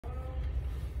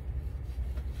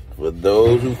For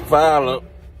those who follow,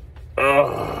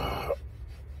 man,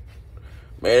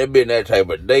 it been that type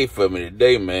of day for me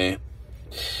today, man.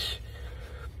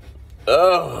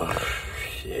 Oh,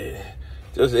 shit.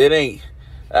 Just, it ain't,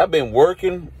 I've been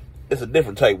working. It's a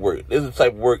different type of work. This is the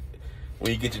type of work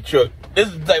when you get your truck. This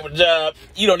is the type of job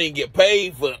you don't even get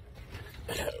paid for.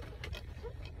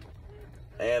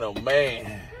 And oh,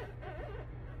 man.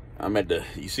 I'm at the,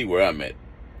 you see where I'm at.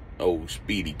 Oh,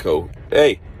 Speedy Co.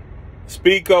 Hey,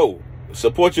 Speedy Co.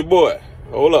 Support your boy.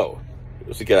 Hold on.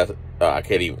 Let's see, I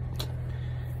can't even.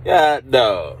 Yeah,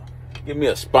 dog. Give me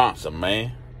a sponsor,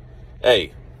 man.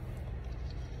 Hey.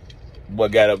 Boy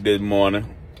got up this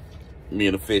morning. Me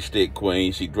and the fish stick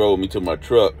queen. She drove me to my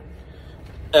truck.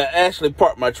 I actually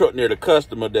parked my truck near the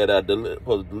customer that I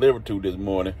supposed to deliver to this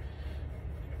morning.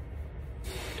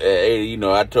 You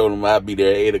know, I told him I'd be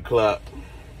there at 8 o'clock.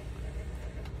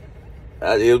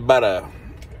 It was about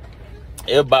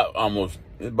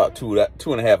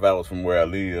 2.5 hours from where I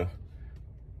live.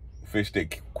 Fish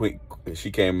stick quick.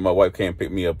 My wife came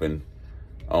pick me up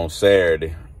on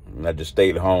Saturday, and I just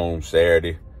stayed home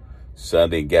Saturday,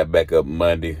 Sunday, got back up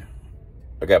Monday.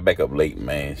 I got back up late,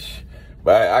 man.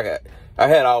 But I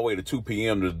had all the way to 2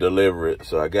 p.m. to deliver it,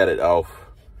 so I got it off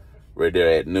right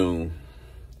there at noon.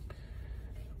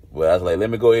 But I was like, let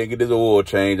me go ahead and get this oil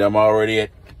change. I'm already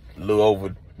at a little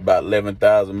over about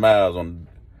 11,000 miles on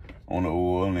the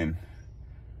oil, and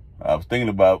I was thinking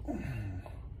about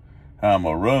how I'm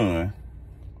gonna run,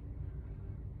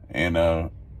 and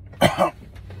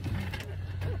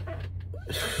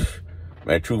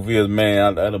man, truth is,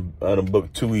 man, I done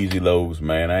booked 2 easy loads,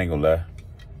 man. I ain't gonna lie.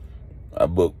 I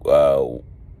booked both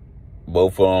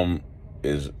of them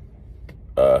is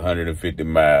 150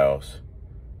 miles,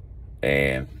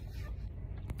 and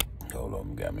hold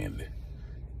on, got me in there,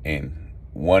 and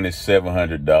one is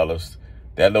 $700.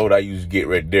 That load I used to get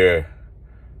right there,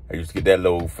 I used to get that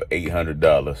load for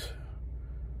 $800.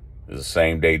 It's the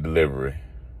same day delivery.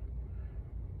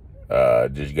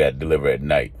 Just got delivered at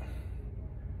night.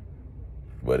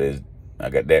 But I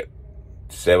got that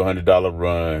 $700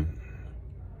 run.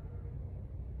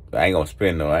 I ain't gonna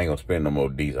spend no more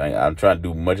diesel. I'm trying to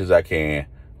do much as I can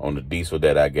on the diesel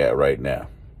that I got right now.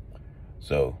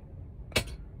 So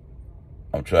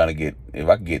I'm trying to get, if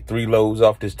I can get 3 loads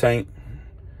off this tank,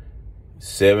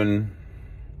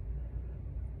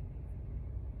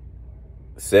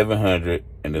 700,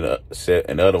 and then the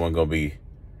other one gonna be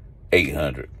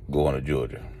 800 going to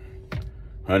Georgia.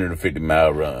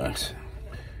 150-mile runs,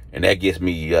 and that gets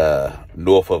me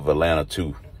north of Atlanta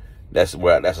too. That's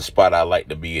a spot I like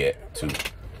to be at too,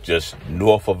 just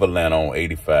north of Atlanta on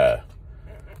 85.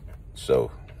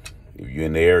 So if you're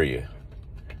in the area,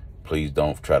 please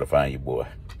don't try to find your boy.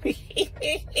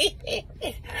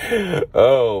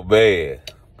 Oh, man.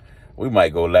 We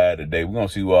might go live today. We're going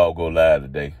to see who all go live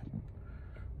today.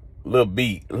 Lil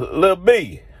B.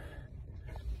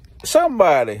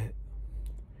 Somebody,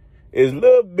 is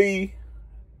Lil B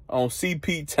on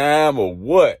CP time or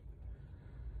what?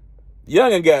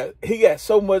 Youngin got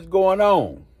so much going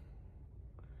on.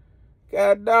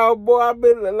 God dog, boy, I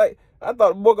thought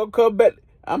the boy gonna come back.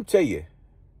 I'm telling you,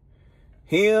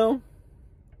 him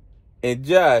and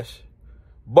Josh,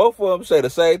 both of them say the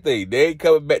same thing. They ain't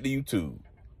coming back to YouTube.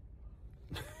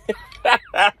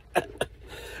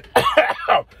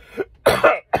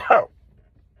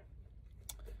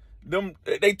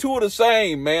 They two are the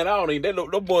same, man.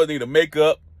 Those boys need to make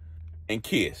up and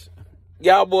kiss.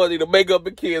 Y'all boys need to make up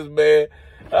and kiss, man.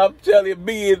 I'm telling you,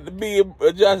 me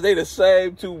and Josh, they the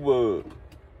same two boys.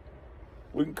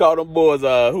 We can call them boys,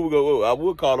 I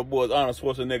would call them boys Arnold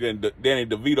Schwarzenegger and Danny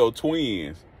DeVito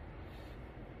twins.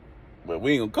 But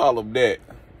we ain't gonna call them that.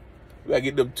 We gotta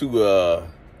get them two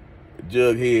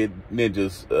Jughead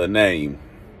ninjas name.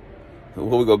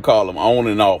 What we gonna call them? On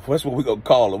and off. That's what we gonna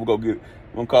call them. We're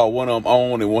gonna call one of them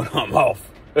on and one of them off.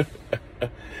 But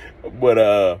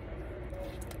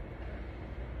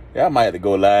yeah, I might have to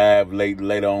go live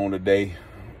later on today.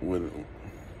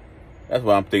 That's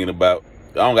what I'm thinking about.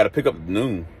 I don't got to pick up at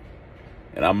noon,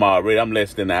 and I'm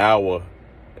less than an hour.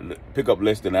 Pick up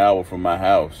less than an hour from my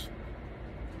house,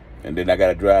 and then I got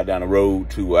to drive down the road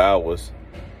 2 hours.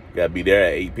 Got to be there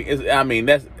at 8 p.m. I mean,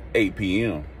 that's 8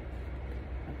 p.m.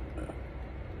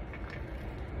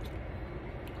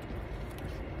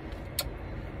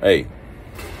 Hey,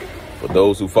 for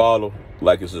those who follow,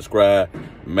 like and subscribe,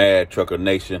 Mad Trucker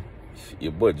Nation,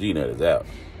 your boy G-Nut is out.